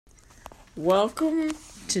Welcome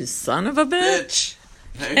to Son of a Bitch.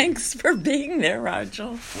 Hey, Thanks for being there,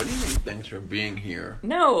 Rachel. what do you mean thanks for being here?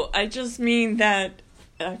 No, I just mean that,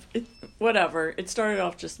 whatever. It started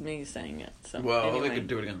off just me saying it. So Well, anyway. we could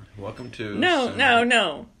do it again. Welcome to...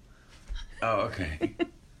 No. Oh, okay.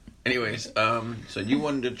 Anyways, so you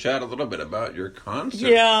wanted to chat a little bit about your concert.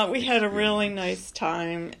 Yeah, we had a really nice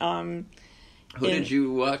time. Who did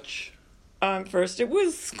you watch? First it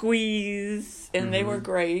was Squeeze, and they were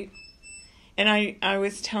great. And I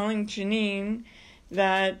was telling Janine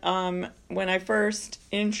that when I first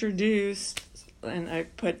introduced, and I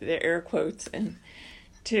put the air quotes in,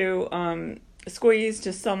 to Squeeze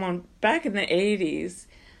to someone back in the 80s,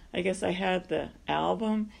 I guess I had the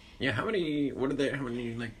album. Yeah, how many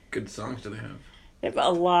like good songs do they have? They have a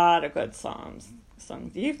lot of good songs. I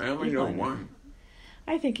only know one.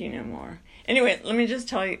 I think you know more. Anyway, let me just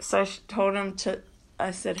tell you. So I told him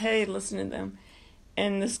I said, hey, listen to them.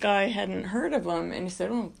 And this guy hadn't heard of them. And he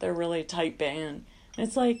said, oh, they're really a tight band. And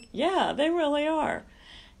it's like, yeah, they really are.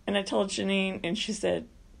 And I told Janine, and she said,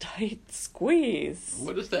 tight squeeze.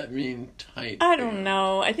 What does that mean, tight? I don't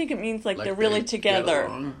know. I think it means like they're really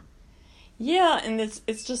together. Yeah, and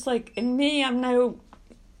it's just like, and me, I'm no,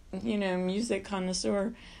 music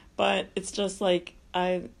connoisseur. But it's just like,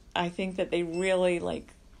 I think that they really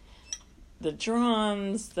like the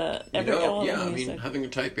drums, all the music. Having a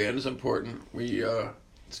tight band is important. We,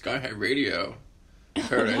 Sky High Radio,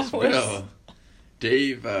 Paradise Bill,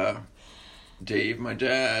 Dave, my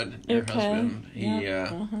dad, your husband,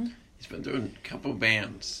 he's been doing a couple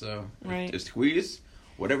bands, so right. Squeeze,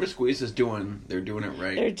 whatever Squeeze is doing, they're doing it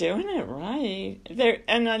right. They're doing it right.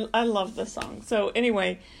 And I love the song. So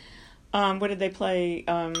anyway, what did they play?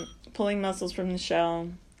 Pulling Muscles from the Shell.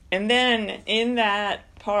 And then in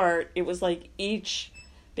that part, it was like each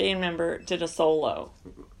band member did a solo.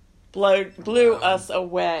 Blew us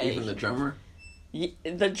away. Even the drummer?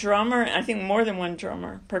 The drummer, I think more than one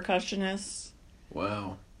drummer. Percussionist.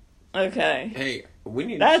 Wow. Okay. Hey,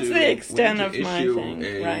 That's the extent of my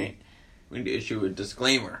thing, right. We need to issue a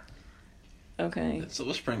disclaimer. Okay. That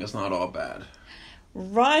Silver Spring is not all bad.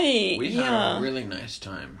 Right, We had a really nice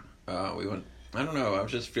time. We went, I don't know, I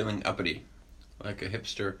was just feeling uppity, like a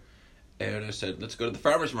hipster. And I said, let's go to the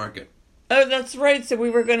farmer's market. Oh, that's right. So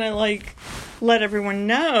we were going to, let everyone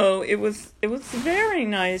know. It was very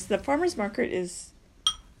nice. The farmer's market is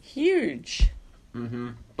huge. Mm-hmm.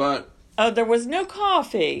 But... Oh, there was no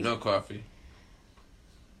coffee. No coffee.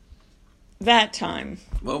 That time.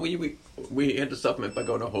 Well, we had to supplement by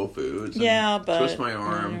going to Whole Foods. And but... twist my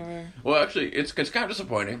arm. Well, actually, it's kind of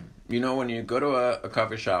disappointing. When you go to a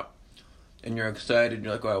coffee shop and you're excited,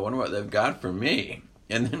 you're like, oh, I wonder what they've got for me.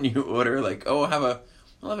 And then you order, I'll have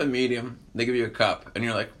a medium. They give you a cup. And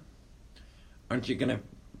you're like, aren't you going to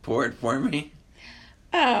pour it for me?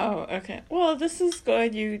 Oh, okay. Well, this is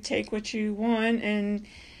good. You take what you want. And,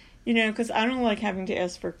 because I don't like having to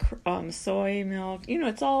ask for soy milk.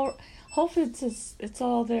 It's all, Whole Foods it's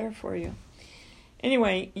all there for you.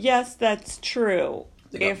 Anyway, yes, that's true.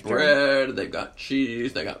 They got bread, they got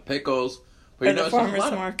cheese, they got pickles. But the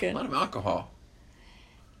farmer's market. A lot of alcohol.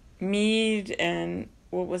 Mead and...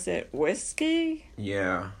 What was it? Whiskey?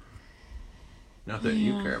 Yeah. Not that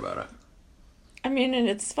you care about it. I mean, and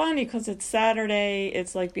it's funny because it's Saturday,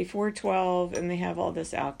 it's before 12, and they have all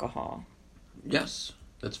this alcohol. Yes,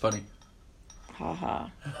 that's funny.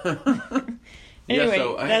 Ha. Anyway,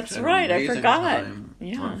 so that's right, I forgot.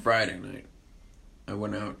 On Friday night, I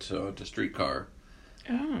went out to Streetcar,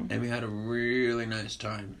 and we had a really nice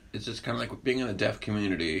time. It's just kind of like being in the deaf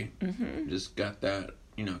community. Mm-hmm. Just got that...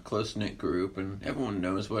 close-knit group, and everyone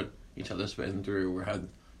knows what each other's been through or had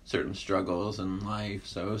certain struggles in life,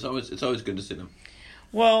 so it's always good to see them.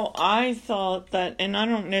 Well, I thought that, and I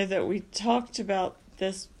don't know that we talked about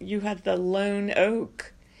this, you had the Lone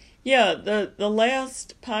Oak. Yeah, the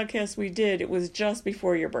last podcast we did, it was just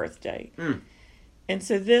before your birthday. And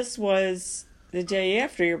so this was the day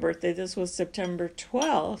after your birthday. This was September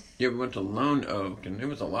 12th. Yeah, we went to Lone Oak, and it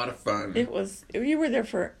was a lot of fun. You were there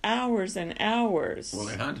for hours and hours. Well,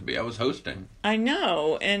 it had to be. I was hosting. I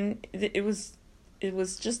know, and it was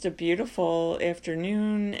just a beautiful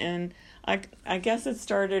afternoon, and I guess it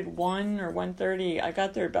started 1 or 1:30. I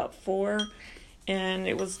got there about 4, and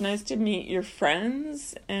it was nice to meet your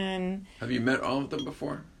friends. And have you met all of them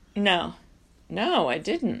before? No, I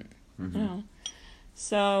didn't. Mm-hmm. No.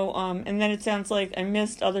 So, and then it sounds like I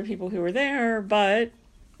missed other people who were there, but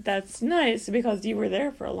that's nice because you were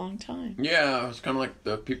there for a long time. Yeah, it was kind of like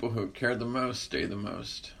the people who cared the most stay the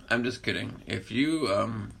most. I'm just kidding. If you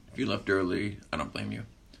left early, I don't blame you.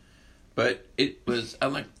 But it was, I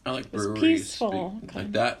like breweries. Peaceful.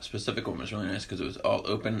 Like that specific one was really nice because it was all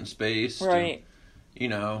open space. Right.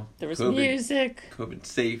 And, there was music. COVID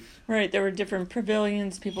safe. Right. There were different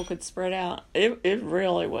pavilions. People could spread out. It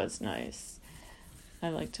really was nice. I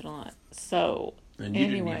liked it a lot. So, and you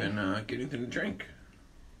didn't even get anything to drink.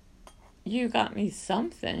 You got me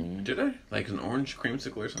something. Did I? Like an orange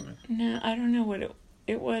creamsicle or something? No, I don't know what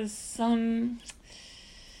it was. I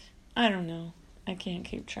don't know. I can't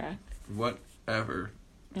keep track. Whatever.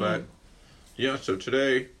 But, yeah, so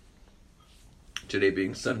today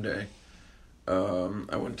being Sunday,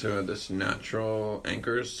 I went to this natural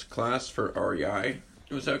anchors class for REI.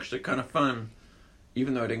 It was actually kind of fun.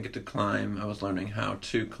 Even though I didn't get to climb, I was learning how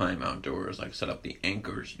to climb outdoors, like set up the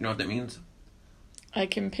anchors. You know what that means? I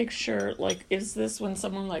can picture, like, is this when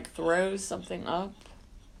someone, like, throws something up?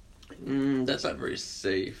 That's not very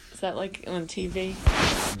safe. Is that, like, on TV?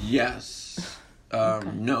 Yes. Okay.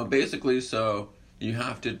 No, basically, so you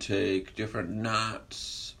have to take different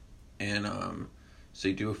knots, and, so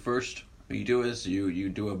you do what you do is you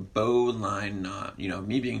do a bowline knot. You know,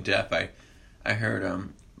 me being deaf, I heard,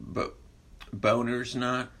 boner's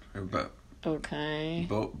knot, or okay.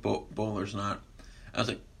 Bowler's knot. I was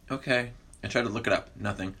like, okay. I tried to look it up.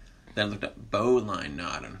 Nothing. Then I looked up bowline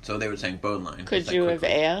knot, and so they were saying bowline. Could you have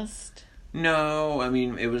asked? No, I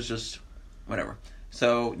mean, it was just whatever.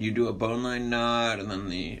 So you do a bowline knot, and then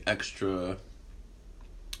the extra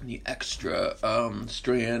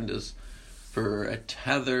strand is for a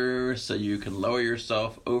tether, so you can lower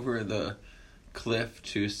yourself over the cliff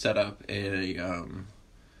to set up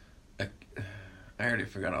I already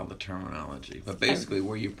forgot all the terminology, but basically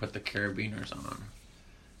where you put the carabiners on.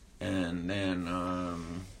 And then,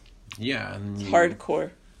 It's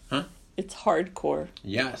hardcore. Huh? It's hardcore.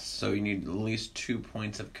 Yes, so you need at least 2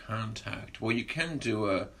 points of contact. Well, you can do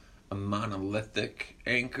a monolithic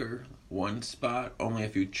anchor, one spot, only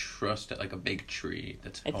if you trust it, like a big tree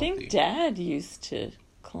that's healthy. I think Dad used to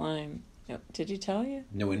climb. Did he tell you?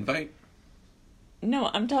 No invite?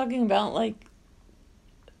 No, I'm talking about, like,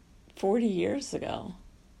 40 years ago.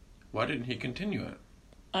 Why didn't he continue it?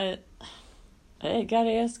 I gotta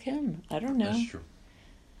ask him. I don't know. That's true.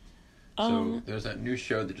 So there's that new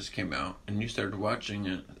show that just came out, and you started watching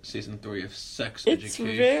it, season 3 of Sex Education.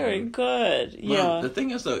 It's very good. Mom, yeah. The thing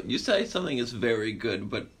is, though, you say something is very good,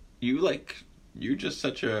 but you're just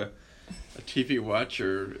such a TV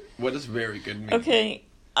watcher. What does very good mean? Okay,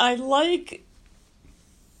 I like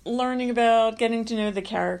learning about getting to know the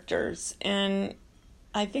characters, and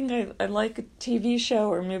I think I like a TV show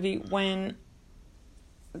or movie when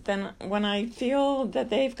I feel that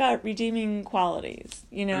they've got redeeming qualities.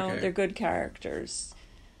 You know, okay. They're good characters.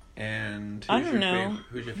 And I don't know.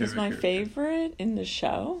 Who's your favorite? Who's my character? favorite in the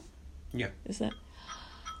show? Yeah. Is that?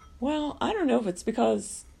 Well, I don't know if it's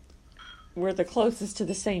because we're the closest to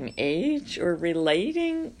the same age or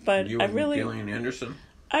relating, but Gillian Anderson.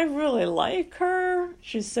 I really like her.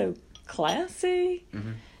 She's so classy,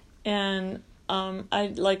 and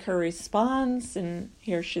I like her response. And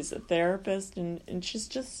here she's a therapist, and she's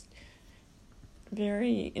just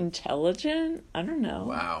very intelligent. I don't know.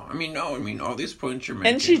 Wow. I mean, all these points you're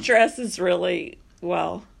making. And she dresses really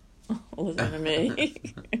well. Listen to me.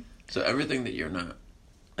 So everything that you're not.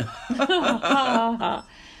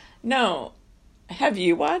 No. Have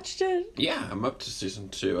you watched it? Yeah, I'm up to season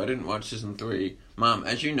 2. I didn't watch season 3. Mom,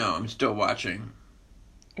 as you know, I'm still watching.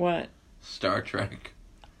 What? Star Trek.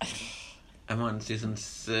 I'm on season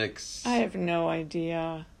 6. I have no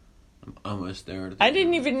idea. I'm almost there. I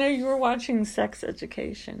didn't even know you were watching Sex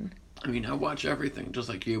Education. I mean, I watch everything just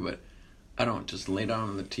like you, but I don't just lay down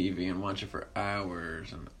on the TV and watch it for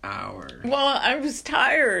hours and hours. Well, I was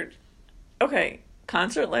tired. Okay,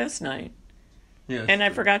 concert last night. Yeah, and I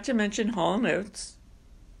forgot to mention Hall & Oates.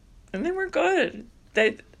 And they were good.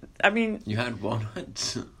 You had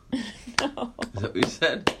walnuts? No. Is that what you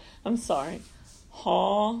said? I'm sorry.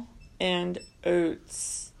 Hall and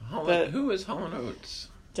Oates. Who is Hall & Oates?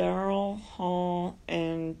 Daryl Hall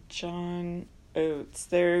and John Oates.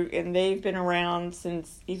 They've been around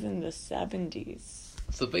since even the 70s.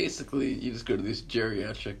 So basically, you just go to these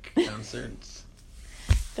geriatric concerts.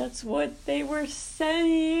 That's what they were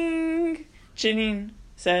saying. Janine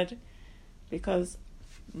said, because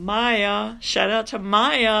Maya, shout out to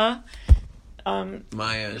Maya.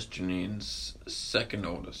 Maya is Janine's second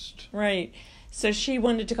oldest. Right. So she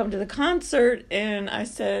wanted to come to the concert, and I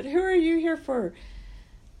said, who are you here for?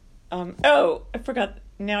 I forgot.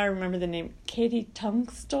 Now I remember the name. Katie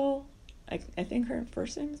Tunstall. I think her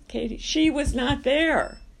first name is Katie. She was not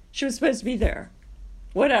there. She was supposed to be there.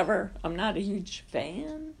 Whatever. I'm not a huge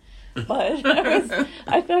fan. but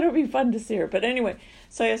I thought it would be fun to see her. But anyway,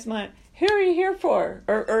 so I asked who are you here for?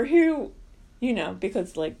 Or who,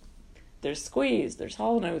 because like there's Squeeze, there's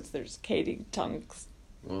Hall & Oates, there's Katie Tongues.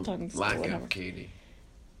 Well, lack of Katie.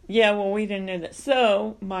 Yeah, well, we didn't know that.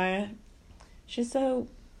 So Maya, she's so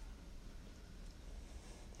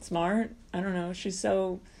smart. I don't know. She's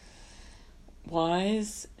so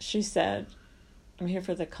wise. She said, "I'm here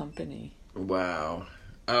for the company." Wow.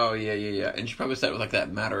 Oh, yeah. And she probably said it with like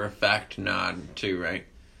that matter-of-fact nod too, right?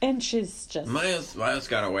 And she's just... Maya's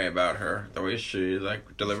got a way about her. The way she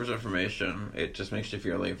like delivers information, it just makes you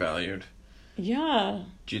feel really valued. Yeah.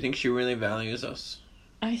 Do you think she really values us?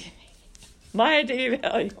 Maya, do you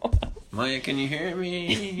value us? Maya, can you hear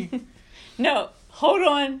me? No, hold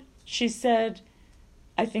on.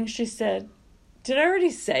 I think she said, did I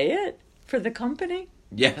already say it? For the company?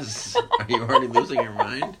 Yes. Are you already losing your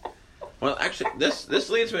mind? Well, actually, this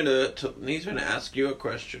leads me to ask you a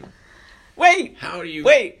question. Wait. How do you...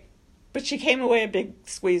 Wait. But she came away a big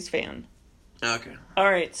Squeeze fan. Okay. All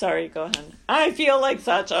right, sorry, go ahead. I feel like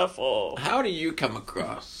such a fool. How do you come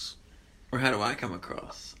across? Or how do I come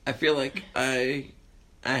across? I feel like I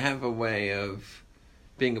have a way of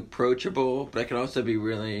being approachable, but I can also be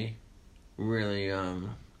really, really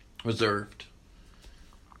reserved.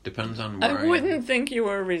 Depends on where I wouldn't think you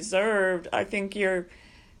were reserved. I think you're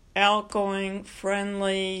outgoing,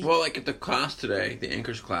 friendly. Well, like at the class today, the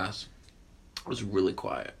anchors class, it was really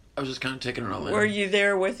quiet. I was just kind of taking it all in. Were you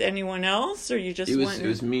there with anyone else, or you just went? It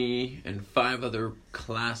was me and 5 other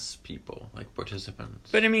class people, like participants.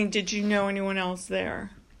 But I mean, did you know anyone else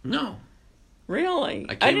there? No. Really?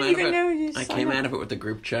 I didn't even know you signed up. I came out of it with a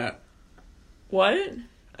group chat. What?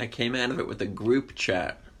 I came out of it with a group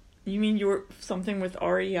chat. You mean you were something with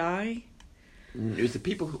REI? It was the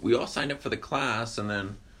people we all signed up for the class, and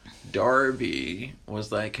then Darby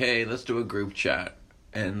was like, "Hey, let's do a group chat."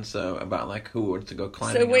 And so about like who wants to go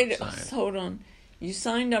climbing outside. So hold on. You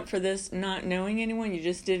signed up for this not knowing anyone? You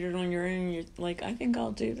just did it on your own? You're like, I think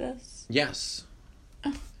I'll do this? Yes.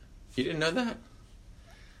 Oh. You didn't know that?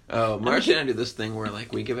 Oh, Marcia and I do this thing where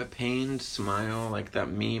like we give a pained smile, like that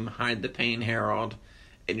meme, hide the pain, Harold,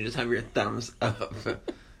 and you just have your thumbs up.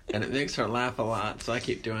 And it makes her laugh a lot, so I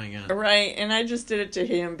keep doing it. Right, and I just did it to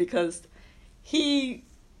him because he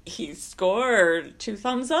scored 2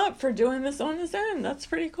 thumbs up for doing this on his own. That's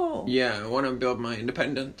pretty cool. Yeah, I want to build my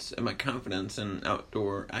independence and my confidence in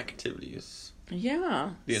outdoor activities. Yeah.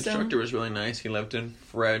 The instructor was really nice. He lived in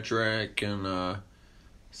Frederick and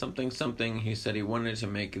something. He said he wanted to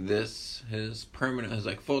make this his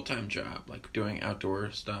like full-time job, like doing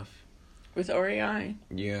outdoor stuff. With REI.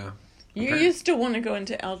 Yeah. You used to want to go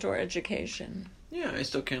into outdoor education. Yeah, I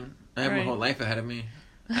still can. I have my whole life ahead of me.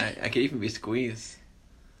 I could even be Squeeze.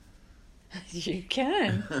 You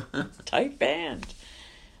can. Tight band.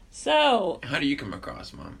 So. How do you come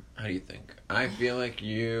across, Mom? How do you think? I feel like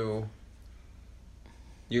you're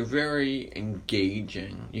very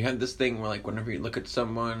engaging. You have this thing where, like, whenever you look at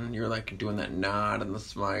someone, you're, like, doing that nod and the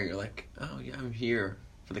smile. You're like, oh, yeah, I'm here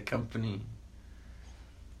for the company.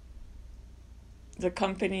 The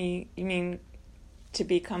company, you mean to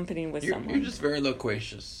be company with someone? You're just very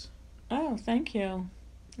loquacious. Oh, thank you.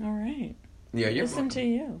 All right. Yeah, you're Listen to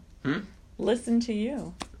you. Listen to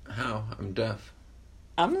you. How? I'm deaf.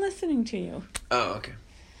 I'm listening to you. Oh, okay.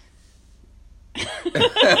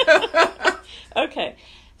 Okay.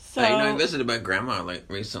 So I visited my grandma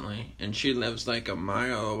recently, and she lives like a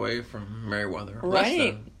mile away from Meriwether.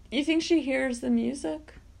 Right. You think she hears the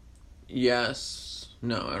music? Yes.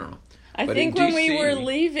 No, I don't know. I think when we were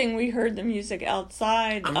leaving, we heard the music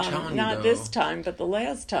outside. I'm telling you, not this time, but the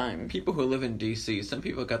last time. People who live in D.C., some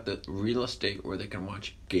people got the real estate where they can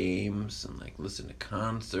watch games and like listen to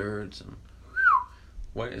concerts. And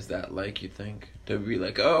what is that like? You think to be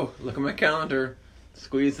like, oh, look at my calendar,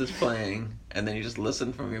 Squeeze is playing, and then you just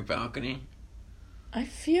listen from your balcony? I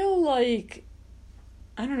feel like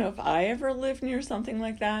I don't know if I ever lived near something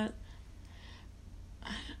like that.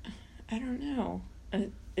 I don't know.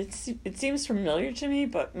 It seems familiar to me,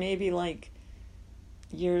 but maybe like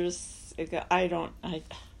years ago. I don't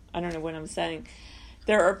know what I'm saying.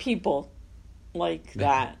 There are people like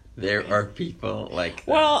that. There are people like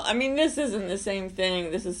that. Well, I mean, this isn't the same thing.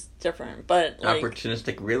 This is different, but like,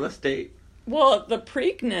 opportunistic real estate. Well, the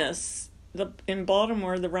Preakness, in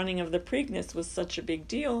Baltimore, the running of the Preakness was such a big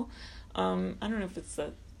deal. I don't know if it's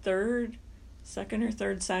the second or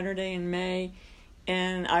third Saturday in May.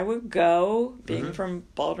 And I would go, being from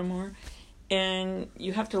Baltimore, and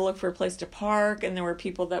you have to look for a place to park, and there were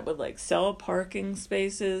people that would, like, sell parking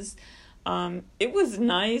spaces. It was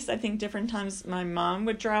nice. I think different times my mom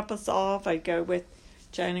would drop us off. I'd go with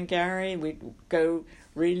Jen and Gary. We'd go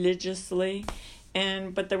religiously.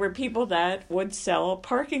 But there were people that would sell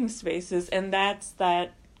parking spaces, and that's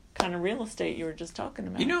that kind of real estate you were just talking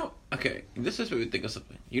about. You know, okay, this is what we think of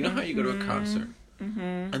something. You know how you go to a concert,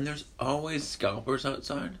 and there's always scalpers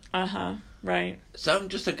outside? Right. So I'm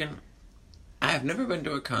just thinking, I have never been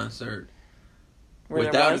to a concert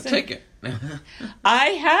without a ticket. I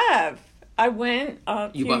have. I went a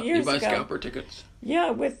few years ago. You buy scalper tickets? Yeah,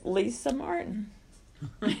 with Lisa Martin.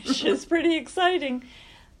 She's pretty exciting.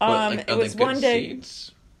 What, it was one day.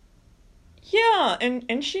 Seats? Yeah,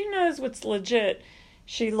 and she knows what's legit.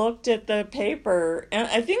 She looked at the paper, and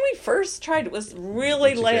I think we first tried. It was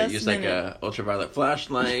really last use minute. Like a ultraviolet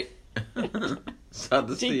flashlight. Saw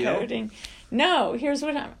the decoding. Seal. No, here's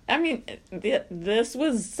what I mean. This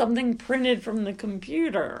was something printed from the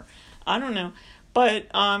computer. I don't know, but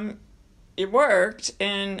it worked,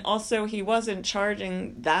 and also he wasn't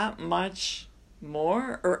charging that much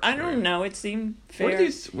more, or I don't know. It seemed fair. What are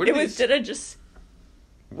these? What do these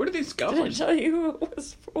scalpers? Did I tell you who it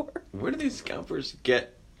was for? Where do these scalpers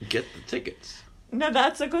get the tickets? No,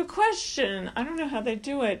 that's a good question. I don't know how they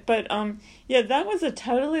do it, but yeah, that was a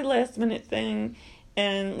totally last minute thing,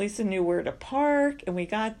 and Lisa knew where to park, and we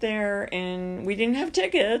got there, and we didn't have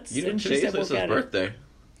tickets. You know, and today's Lisa's birthday.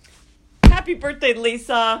 Happy birthday,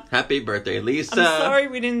 Lisa! Happy birthday, Lisa! I'm sorry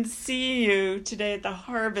we didn't see you today at the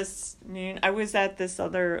Harvest Moon. I was at this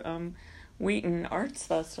other Wheaton Arts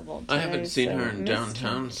Festival today. I haven't seen her in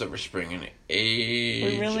downtown Silver Spring in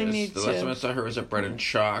ages. We really need to. The last time I saw her was at Bread and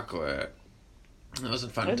Chocolate. That was a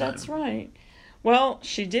fun time. That's right. Well,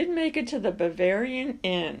 she did make it to the Bavarian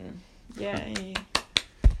Inn. Yay.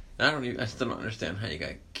 I still don't understand how you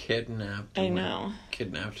got kidnapped. I know.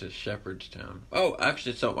 Kidnapped to Shepherdstown. Oh,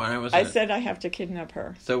 actually, so when I said I have to kidnap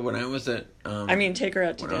her. So when I was at... take her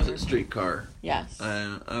out to dinner. When I was at Streetcar. Yes.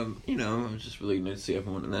 I was just really nice to see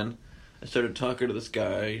everyone. And then I started talking to this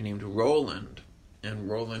guy named Roland. And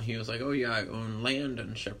Roland, he was like, oh, yeah, I own land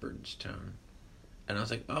in Shepherdstown. And I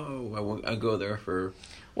was like, oh, I go there for...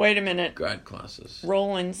 Wait a minute. Grad classes.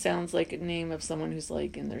 Roland sounds like a name of someone who's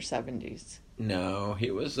like in their 70s. No,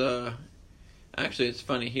 he was, actually, it's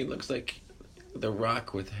funny. He looks like The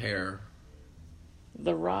Rock with hair.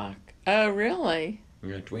 The Rock? Oh, really?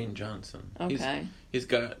 Yeah, Dwayne Johnson. Okay. He's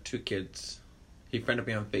got 2 kids. He friended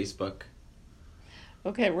me on Facebook.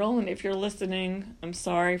 Okay, Roland, if you're listening, I'm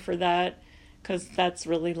sorry for that, because that's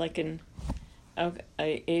really like an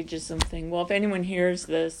ageism thing. Well, if anyone hears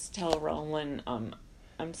this, tell Roland,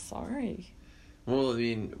 I'm sorry. Well, I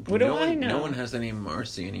mean, what do I know? No one has the name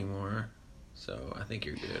Marcy anymore. So I think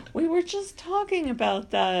you're good. We were just talking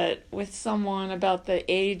about that with someone about the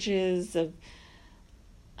ages of.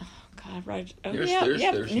 Oh God, right? Oh,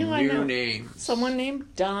 there's new names. Someone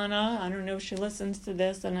named Donna. I don't know if she listens to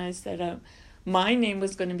this, and I said, my name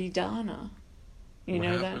was going to be Donna. What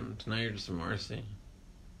happened? That? Now you're just Marcy.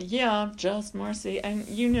 Yeah, just Marcy, and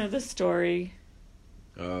you know the story.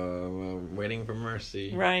 Waiting for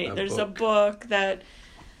Mercy. Right. There's a book that.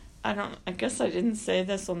 I guess I didn't say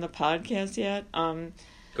this on the podcast yet.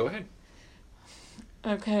 Go ahead.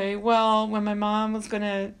 Okay, well, when my mom was going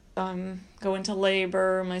to go into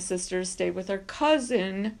labor, my sister stayed with her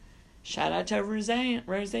cousin. Shout out to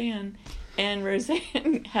Roseanne. And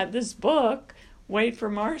Roseanne had this book, Wait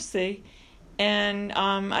for Marcy. And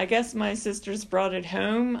I guess my sisters brought it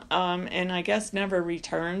home and I guess never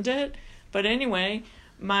returned it. But anyway,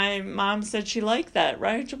 my mom said she liked that,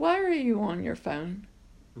 right? Why are you on your phone?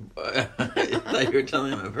 I thought you were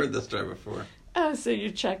telling him I've heard this story before. Oh, so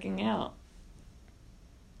you're checking out.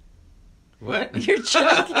 What? You're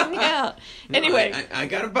checking out. No, anyway. I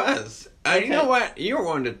got a buzz. You know what? You're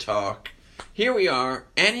one to talk. Here we are,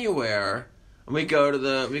 anywhere. We go to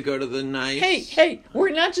the nice... Hey,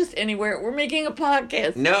 we're not just anywhere. We're making a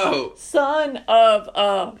podcast. No. Son of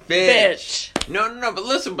a bitch. No, but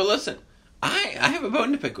listen. I have a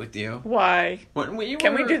bone to pick with you. Why? Can we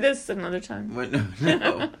do this another time?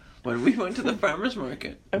 No. When we went to the farmer's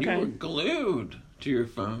market, okay. You were glued to your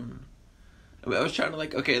phone. I was trying to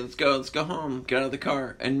let's go home, get out of the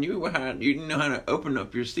car, and you didn't know how to open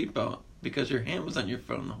up your seatbelt because your hand was on your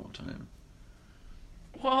phone the whole time.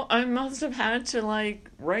 Well, I must have had to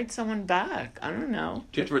write someone back. I don't know.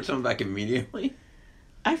 Did you have to write someone back immediately?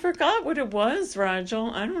 I forgot what it was, Rigel.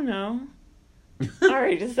 I don't know. All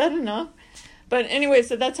right, is that enough? But anyway,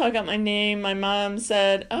 so that's how I got my name. My mom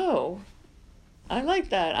said, oh, I like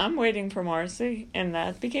that. I'm waiting for Marcy. And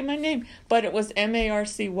that became my name. But it was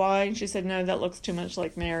Marcy. And she said, no, that looks too much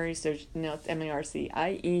like Mary. So no, it's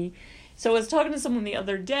Marcie. So I was talking to someone the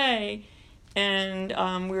other day. And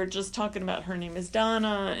we were just talking about her name is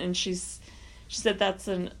Donna. And she She said that's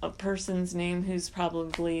a person's name who's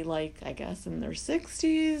probably, like, I guess in their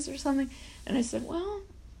 60s or something. And I said, well,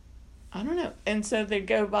 I don't know. And so they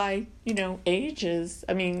go by, ages.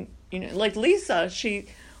 I mean, like Lisa,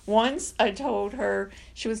 once I told her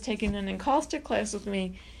she was taking an encaustic class with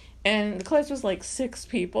me, and the class was like 6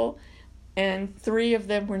 people, and 3 of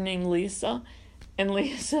them were named Lisa. And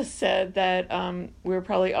Lisa said that we were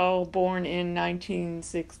probably all born in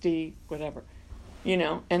 1960, whatever,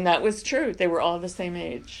 and that was true. They were all the same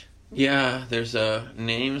age. Yeah, there's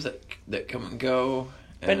names that come and go.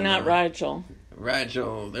 But not Rigel.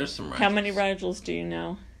 Rigel, there's some Rigels. How many Rigels do you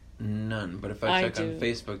know? None, but if I check on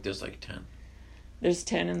Facebook, there's like 10. There's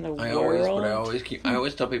 10 in the world? I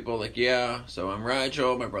always tell people, like, yeah, so I'm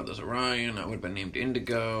Rigel, my brother's Orion, I would have been named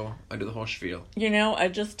Indigo. I do the whole spiel. I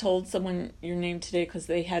just told someone your name today because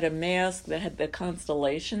they had a mask that had the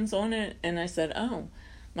constellations on it, and I said, oh,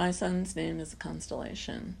 my son's name is a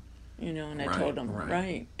constellation. And I told him,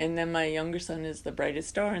 right. And then my younger son is the brightest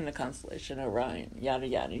star in the constellation Orion, yada,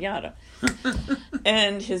 yada, yada.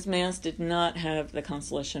 And his mask did not have the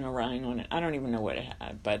constellation Orion on it. I don't even know what it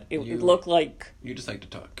had, but it looked like... You just like to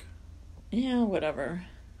talk. Yeah, whatever.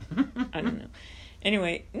 I don't know.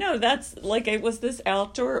 Anyway, no, that's like, it was this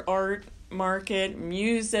outdoor art market,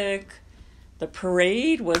 music. The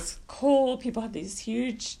parade was cool. People had these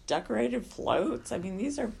huge decorated floats. I mean,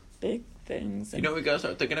 these are big things. You know what we gotta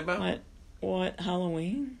start thinking about? What,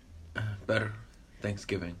 Halloween? Better.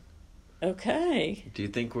 Thanksgiving. Okay. Do you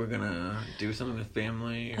think we're gonna do something with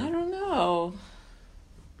family? I don't know.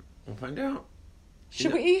 We'll find out.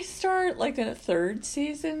 Should we start like a 3rd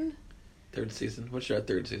season? 3rd season? What should our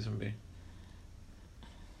 3rd season be?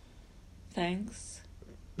 Thanks.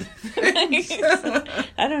 Thanks.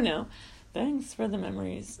 I don't know. Thanks for the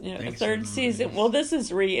memories. A 3rd season. Well, this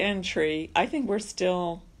is re-entry. I think we're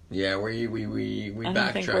still... Yeah, we backtracked. I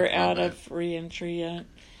don't think we're out of re-entry yet.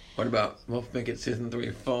 What about, we'll make it season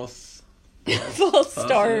 3 false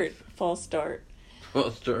start. False start.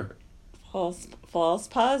 False start. False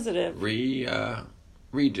positive.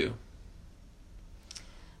 Redo.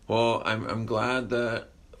 Well, I'm glad that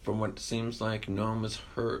from what seems like no one was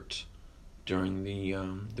hurt during the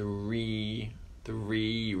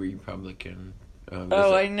Republican visit.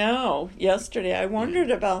 Oh, I know. Yesterday I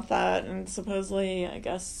wondered about that, and supposedly, I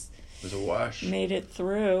guess, it was a wash. Made it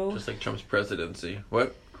through. Just like Trump's presidency.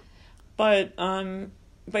 What? But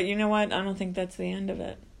you know what? I don't think that's the end of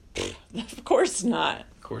it. Of course not.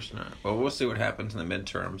 Of course not. Well, we'll see what happens in the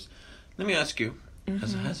midterms. Let me ask you,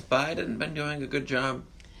 has Biden been doing a good job?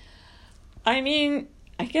 I mean,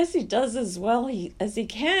 I guess he does as well as he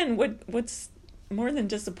can. What's more than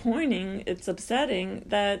disappointing, it's upsetting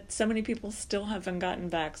that so many people still haven't gotten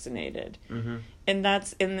vaccinated. Mm-hmm. And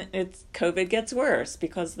COVID gets worse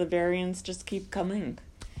because the variants just keep coming.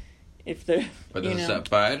 But is that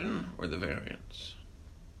Biden or the variants?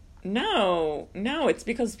 No, it's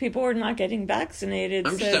because people are not getting vaccinated.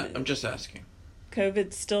 I'm just asking.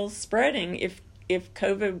 COVID's still spreading. If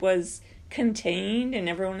COVID was contained and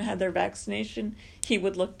everyone had their vaccination, he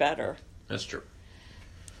would look better. That's true.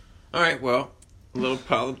 All right, well, a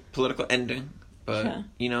little political ending, but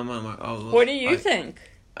Mama. What do you think?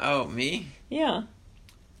 Oh, me? Yeah.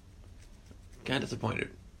 Kind of disappointed.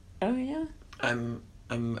 Oh yeah.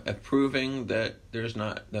 I'm approving that there's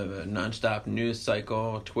not the nonstop news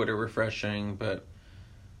cycle, Twitter refreshing, but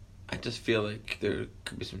I just feel like there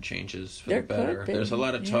could be some changes for the better. There's a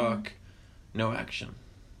lot of talk, no action.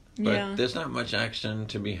 But there's not much action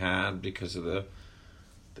to be had because of the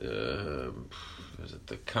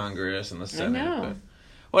Congress and the Senate. I know. But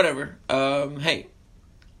whatever. Hey,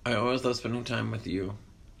 I always love spending time with you.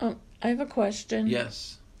 I have a question.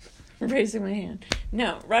 Yes. Raising my hand.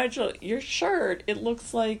 No, Rigel, your shirt, it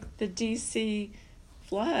looks like the DC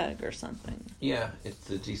flag or something. Yeah, it's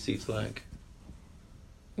the DC flag.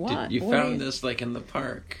 What? You found this like in the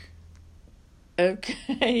park.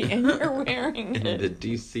 Okay, and you're wearing it. In the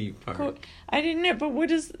DC park. Cool. I didn't know, but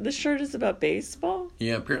the shirt is about baseball?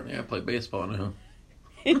 Yeah, apparently I play baseball now.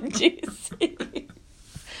 In DC.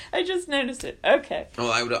 I just noticed it. Okay.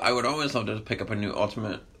 Well, I would always love to pick up a new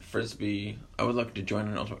Ultimate Frisbee. I would like to join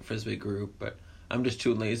an Ultimate Frisbee group, but I'm just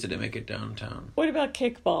too lazy to make it downtown. What about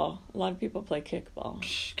kickball? A lot of people play kickball.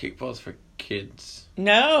 Kickball's for kids.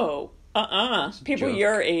 No. People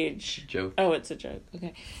your age. Joke. Oh, it's a joke.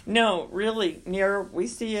 Okay. No, really, we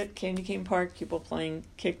see at Candy Cane Park people playing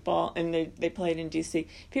kickball, and they play it in DC.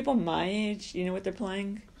 People my age, you know what they're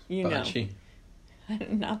playing? Bocce.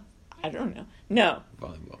 No. I don't know. No.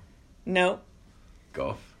 Volleyball. No.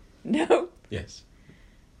 Golf. No. Yes.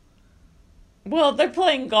 Well, they're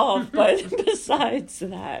playing golf, but besides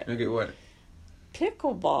that. Okay, what?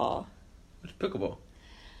 Pickleball. What's pickleball?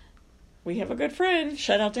 We have a good friend,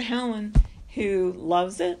 shout out to Helen, who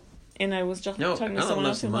loves it. And I was just talking to someone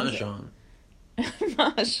else who loves it.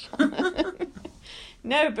 Mahjong.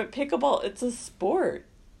 No, but pickleball, it's a sport.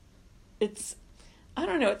 It's, I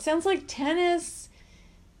don't know, it sounds like tennis,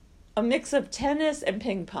 a mix of tennis and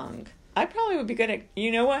ping pong. I probably would be good at,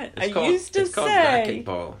 you know what? It's called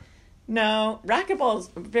racquetball. No, racquetball is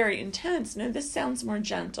very intense. No, this sounds more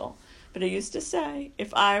gentle. But I used to say,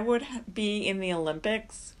 if I would be in the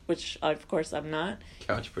Olympics, which of course I'm not.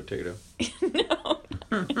 Couch potato.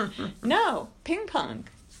 No, ping pong.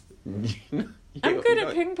 I'm good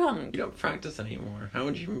at ping pong. You don't practice anymore. How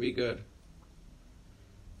would you even be good?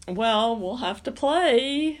 Well, we'll have to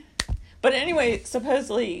play. But anyway,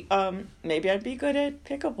 supposedly, maybe I'd be good at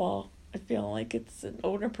pickleball. I feel like it's an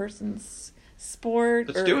older person's sport.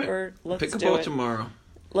 Let's do it. Pickleball tomorrow.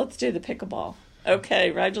 Let's do the pickleball.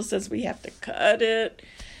 Okay, Rigel says we have to cut it.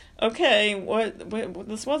 Okay, what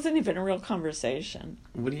this wasn't even a real conversation.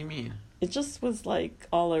 What do you mean? It just was like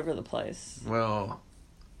all over the place. Well,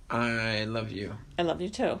 I love you. I love you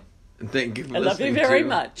too. Thank you for listening. I love you very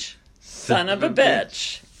much. Son of a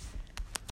bitch.